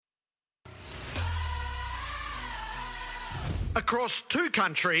Across two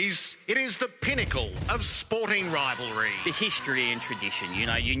countries, it is the pinnacle of sporting rivalry. The history and tradition,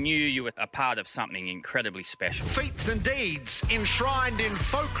 you knew you were a part of something incredibly special. Feats and deeds enshrined in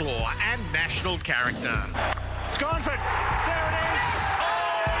folklore and national character. It's gone for it. There it is.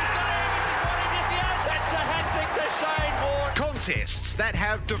 That's a hat-trick to Shane Warne. Contests that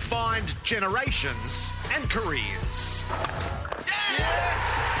have defined generations and careers.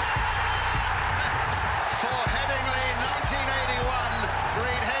 Yes! For Headingley 1981,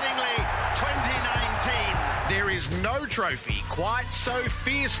 Great Headingley 2019. There is no trophy quite so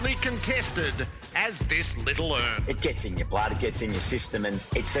fiercely contested as this little urn. It gets in your blood, it gets in your system, and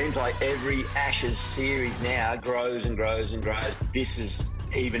it seems like every Ashes series now grows and grows and grows. This is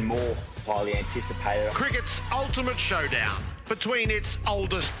even more highly anticipated. Cricket's ultimate showdown between its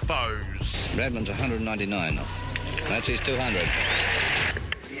oldest foes. Redmond's 199. That's his 200.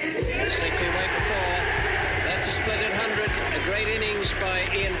 60 away for 4. That's a splendid 100. A great innings by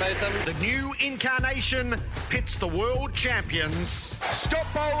Ian Botham. The new incarnation pits the world champions. Scott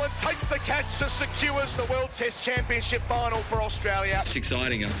Boland takes the catch to secures the World Test Championship final for Australia. It's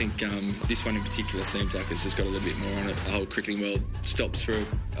exciting. I think this one in particular seems like it's just got a little bit more on it. The whole cricketing world stops for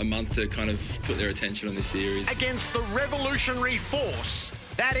a month to kind of put their attention on this series. Against the revolutionary force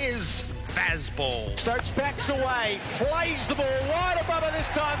that is Bazball. Stokes backs away, flays the ball wide above it this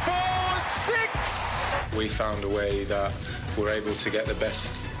time. 4-6. We found a way that we're able to get the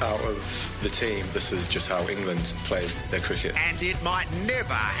best out of the team. This is just how England play their cricket. And it might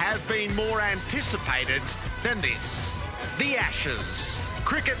never have been more anticipated than this. The Ashes,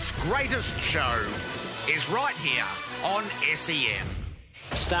 cricket's greatest show, is right here on SEN.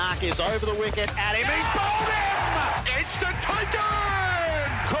 Stark is over the wicket at him. He's bowled him! It's the taken!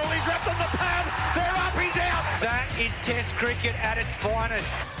 Crawley's left on the pad. They're up, he's out. That is Test cricket at its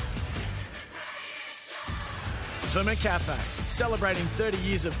finest. For McCafe, celebrating 30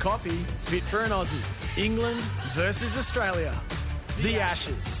 years of coffee, fit for an Aussie. England versus Australia. The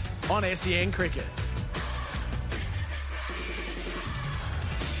Ashes on SEN Cricket.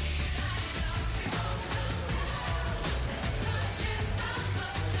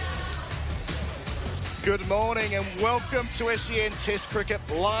 Good morning and welcome to SEN Test Cricket,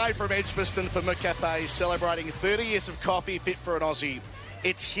 live from Edgbaston for McCafe, celebrating 30 years of coffee fit for an Aussie.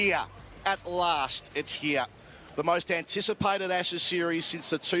 It's here. At last, it's here. The most anticipated Ashes series since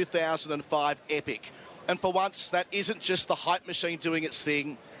the 2005 epic. And for once, that isn't just the hype machine doing its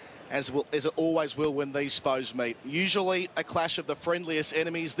thing, as it always will when these foes meet. Usually a clash of the friendliest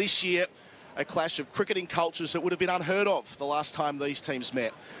enemies. This year, a clash of cricketing cultures that would have been unheard of the last time these teams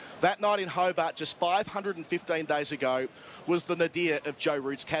met. That night in Hobart, just 515 days ago, was the nadir of Joe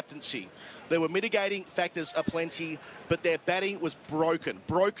Root's captaincy. There were mitigating factors aplenty, but their batting was broken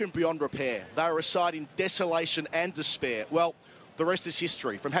beyond repair. They were a side in desolation and despair. Well, the rest is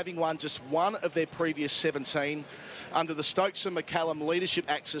history. From having won just one of their previous 17, under the Stokes and McCallum leadership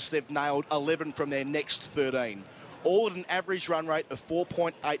axis, they've nailed 11 from their next 13. All at an average run rate of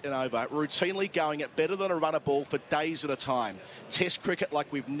 4.8 and over, routinely going at better than a run a ball for days at a time. Test cricket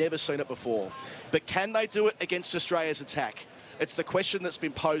like we've never seen it before. But can they do it against Australia's attack? It's the question that's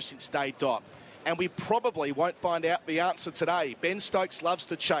been posed since day dot. And we probably won't find out the answer today. Ben Stokes loves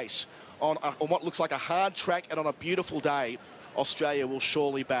to chase on what looks like a hard track, and on a beautiful day, Australia will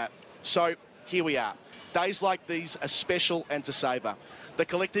surely bat. So here we are. Days like these are special and to savour. The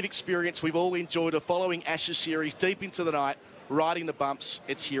collective experience we've all enjoyed of following Ashes series deep into the night, riding the bumps,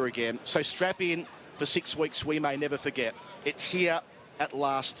 it's here again. So strap in for 6 weeks we may never forget. It's here at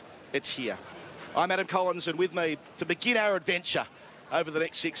last. It's here. I'm Adam Collins, and with me to begin our adventure over the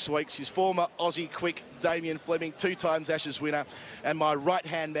next 6 weeks is former Aussie quick Damien Fleming, 2 times Ashes winner, and my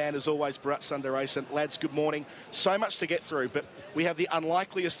right-hand man, as always, Bharat Sundarasen. Lads, good morning. So much to get through, but we have the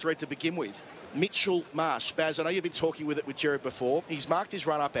unlikeliest thread to begin with. Mitchell Marsh. Baz, I know you've been talking with it with Jared before. He's marked his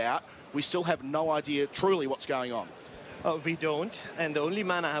run-up out. We still have no idea truly what's going on. We don't, and the only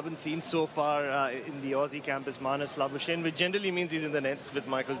man I haven't seen so far in the Aussie camp is Marnus Labuschagne, which generally means he's in the nets with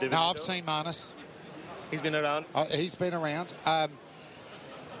Michael David. No, I've seen Marnus. He's been around? He's been around.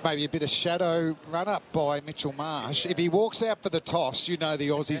 Maybe a bit of shadow run-up by Mitchell Marsh. If he walks out for the toss, you know the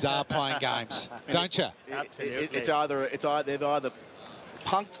Aussies are playing games, don't you? Absolutely. They've either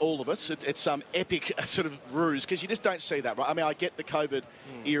punked all of us. It's some epic sort of ruse, because you just don't see that, right? I mean, I get the COVID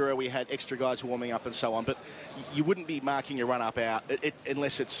era, we had extra guys warming up and so on, but you wouldn't be marking your run-up out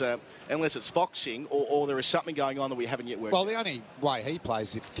unless it's foxing or there is something going on that we haven't yet worked out. Well, the only way he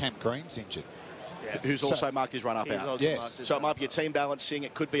plays if Cam Green's injured. who's also marked his run-up out. Yes. So it might be a team balancing.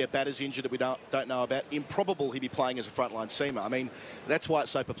 It could be a batter's injured that we don't know about. Improbable he'd be playing as a frontline seamer. I mean, that's why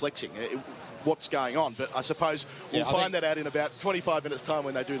it's so perplexing. What's going on? But I suppose we'll find that out in about 25 minutes' time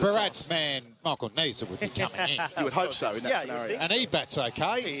when they do the Bharat's man, Michael Neeser, would be coming in. You would hope so in that scenario. And he bats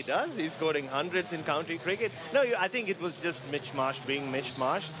okay. He does. He's scoring hundreds in county cricket. No, I think it was just Mitch Marsh being Mitch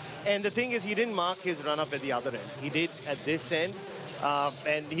Marsh. And the thing is, he didn't mark his run-up at the other end. He did at this end.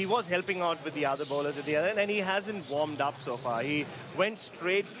 And he was helping out with the other bowlers at the other end. And he hasn't warmed up so far. He went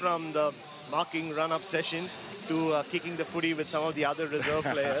straight from the marking run-up session to kicking the footy with some of the other reserve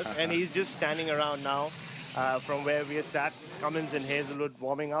players. And he's just standing around now from where we are sat, Cummins and Hazelwood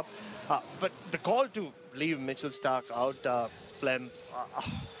warming up. But the call to leave Mitchell Starc out, Flem,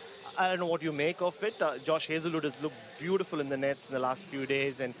 I don't know what you make of it. Josh Hazelwood has looked beautiful in the nets in the last few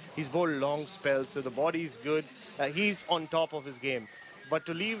days, and he's bowled long spells, so the body's good. He's on top of his game. But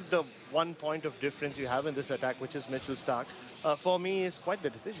to leave the 1 point of difference you have in this attack, which is Mitchell Starc, for me is quite the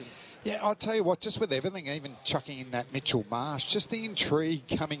decision. Yeah, I'll tell you what, just with everything, even chucking in that Mitchell Marsh, just the intrigue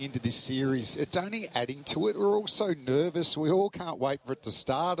coming into this series, it's only adding to it. We're all so nervous. We all can't wait for it to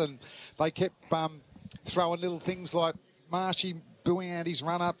start. And they kept throwing little things like Marshy booing out his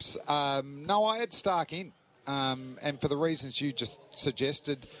run-ups. No, I had Starc in. And for the reasons you just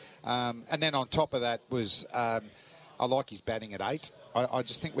suggested. And then on top of that was... I like his batting at 8. I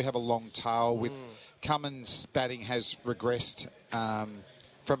just think we have a long tail with Cummins' batting has regressed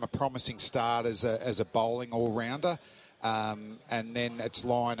from a promising start as a bowling all-rounder. And then it's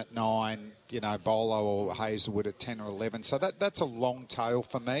Lyon at 9, Bolo or Hazelwood at 10 or 11. So that's a long tail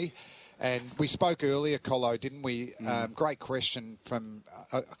for me. And we spoke earlier, Colo, didn't we? Great question from,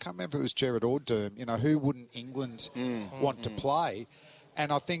 I can't remember if it was Gerard or Derm, who wouldn't England want to play?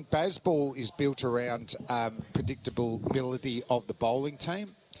 And I think Bazball is built around predictability of the bowling team.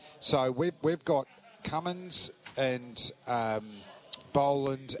 So we've got Cummins and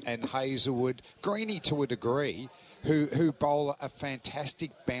Boland and Hazelwood, Greeny to a degree, who bowl a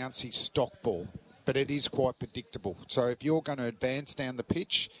fantastic bouncy stock ball. But it is quite predictable. So if you're going to advance down the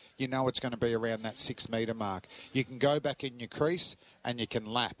pitch, you know it's going to be around that 6 metre mark. You can go back in your crease and you can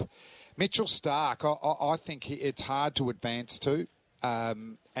lap. Mitchell Starc, I think it's hard to advance to.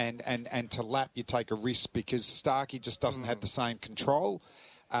 And to lap, you take a risk because Starkey just doesn't have the same control.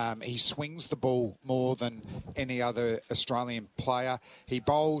 He swings the ball more than any other Australian player. He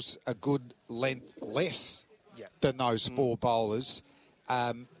bowls a good length less than those 4 bowlers.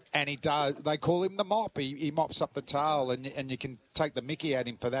 And he does. They call him the mop. He mops up the tail, and you can take the mickey at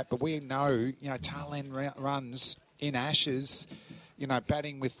him for that. But we know, tail end runs in Ashes,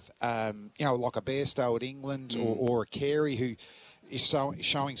 batting with, like a Bairstow at England or a Carey who is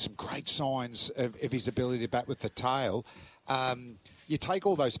showing some great signs of his ability to bat with the tail. You take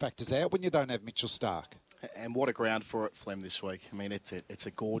all those factors out when you don't have Mitchell Starc. And what a ground for it, Flem, this week. I mean, it's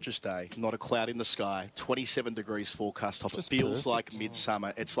a gorgeous day. Not a cloud in the sky. 27 degrees forecast off. It feels like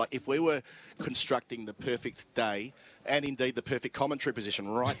midsummer. It's like if we were constructing the perfect day and indeed the perfect commentary position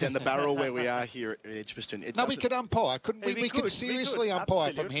right down the barrel where we are here at Edgbaston. We could umpire, couldn't we? We could seriously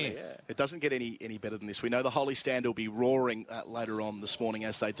umpire from here. Yeah. It doesn't get any better than this. We know the Holy Stand will be roaring later on this morning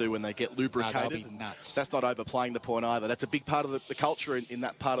as they do when they get lubricated. That'll be nuts. That's not overplaying the point either. That's a big part of the culture in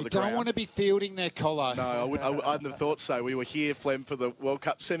that part of the ground. You don't want to be fielding their collar. No, I wouldn't have thought so. We were here, Flem, for the World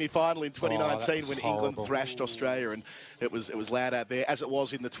Cup semi-final in 2019 when England thrashed Australia, and it was loud out there, as it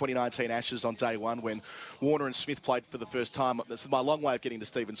was in the 2019 Ashes on day one when Warner and Smith played for the first time. This is my long way of getting to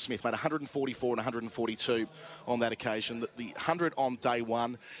Stephen Smith. Made 144 and 142 on that occasion. The 100 on day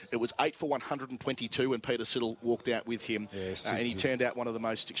one, it was 8 for 122 when Peter Siddle walked out with him. And he turned out one of the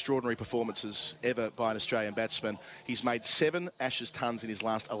most extraordinary performances ever by an Australian batsman. He's made 7 Ashes tons in his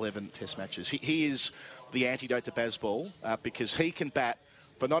last 11 Test matches. He is the antidote to Bazball because he can bat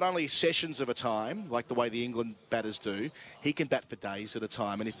for not only sessions of a time, like the way the England batters do, he can bat for days at a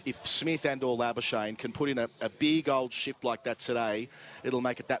time. And if Smith and or Labuschagne can put in a big old shift like that today, it'll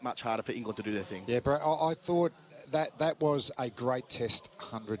make it that much harder for England to do their thing. Yeah, but I thought that was a great Test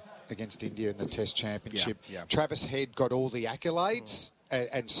 100 against India in the Test Championship. Yeah. Travis Head got all the accolades.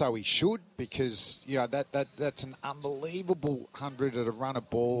 And so he should, because that's an unbelievable 100 at a run of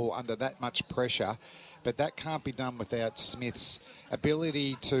ball under that much pressure. But that can't be done without Smith's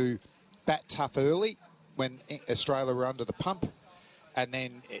ability to bat tough early when Australia were under the pump. And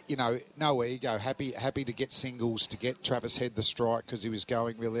then, no ego, happy to get singles, to get Travis Head the strike because he was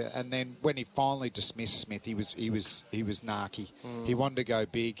going really. And then when he finally dismissed Smith, he was narky. He wanted to go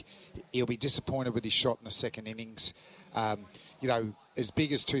big. He'll be disappointed with his shot in the second innings. as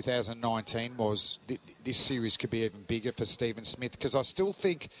big as 2019 was, this series could be even bigger for Stephen Smith, because I still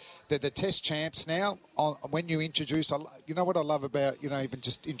think that the Test champs now, when you introduce, you know what I love about, even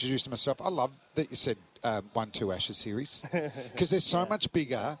just introducing myself, I love that you said 1-2 Ashes series, because they're so much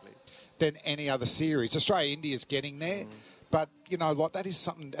bigger than any other series. Australia-India's getting there. But, that is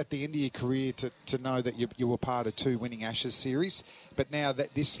something at the end of your career to know that you were part of 2 winning Ashes series. But now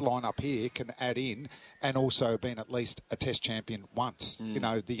that this lineup here can add in and also been at least a Test champion once.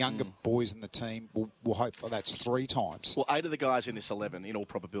 The younger boys in the team will hope for that's 3 times. Well, 8 of the guys in this 11, in all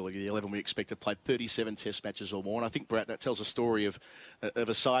probability, the 11 we expected, played 37 Test matches or more. And I think, Bharat, that tells a story of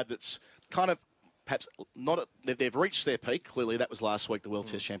a side that's kind of perhaps not they've reached their peak. Clearly, that was last week, the World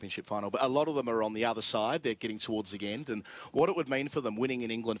Test Championship final. But a lot of them are on the other side. They're getting towards the end. And what it would mean for them winning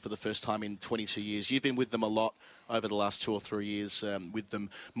in England for the first time in 22 years. You've been with them a lot over the last 2 or 3 years, with them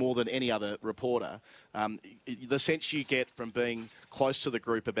more than any other reporter. The sense you get from being close to the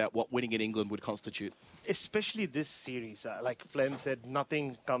group about what winning in England would constitute. Especially this series, like Flem said,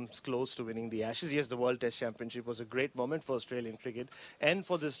 nothing comes close to winning the Ashes. Yes, the World Test Championship was a great moment for Australian cricket, and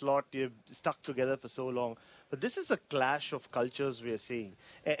for this lot, you've stuck together for so long. But this is a clash of cultures we are seeing.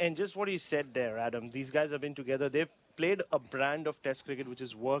 And just what you said there, Adam, these guys have been together. They've played a brand of Test cricket which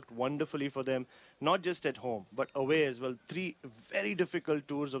has worked wonderfully for them, not just at home, but away as well. 3 very difficult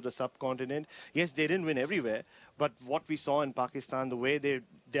tours of the subcontinent. Yes, they didn't win everywhere, but what we saw in Pakistan, the way they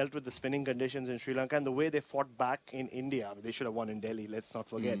dealt with the spinning conditions in Sri Lanka, and the way they fought back in India, they should have won in Delhi, let's not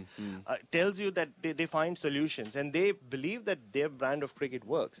forget, tells you that they find solutions, and they believe that their brand of cricket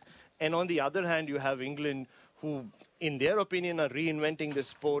works. And on the other hand, you have England, who, in their opinion, are reinventing the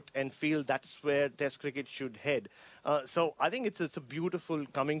sport and feel that's where Test cricket should head. So I think it's a beautiful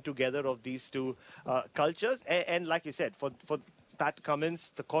coming together of these 2 cultures. And like you said, for Pat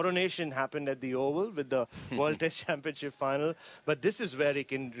Cummins, the coronation happened at the Oval with the World Test Championship final. But this is where he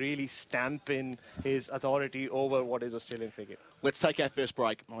can really stamp in his authority over what is Australian cricket. Let's take our first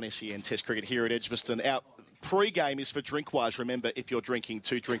break on SEN Test cricket here at Edgbaston. Our pre-game is for Drinkwise. Remember, if you're drinking,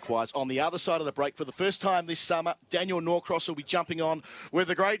 to Drinkwise. On the other side of the break, for the first time this summer, Daniel Norcross will be jumping on with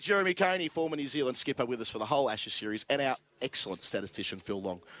the great Jeremy Coney, former New Zealand skipper, with us for the whole Ashes series, and our excellent statistician, Phil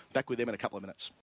Long. Back with them in a couple of minutes.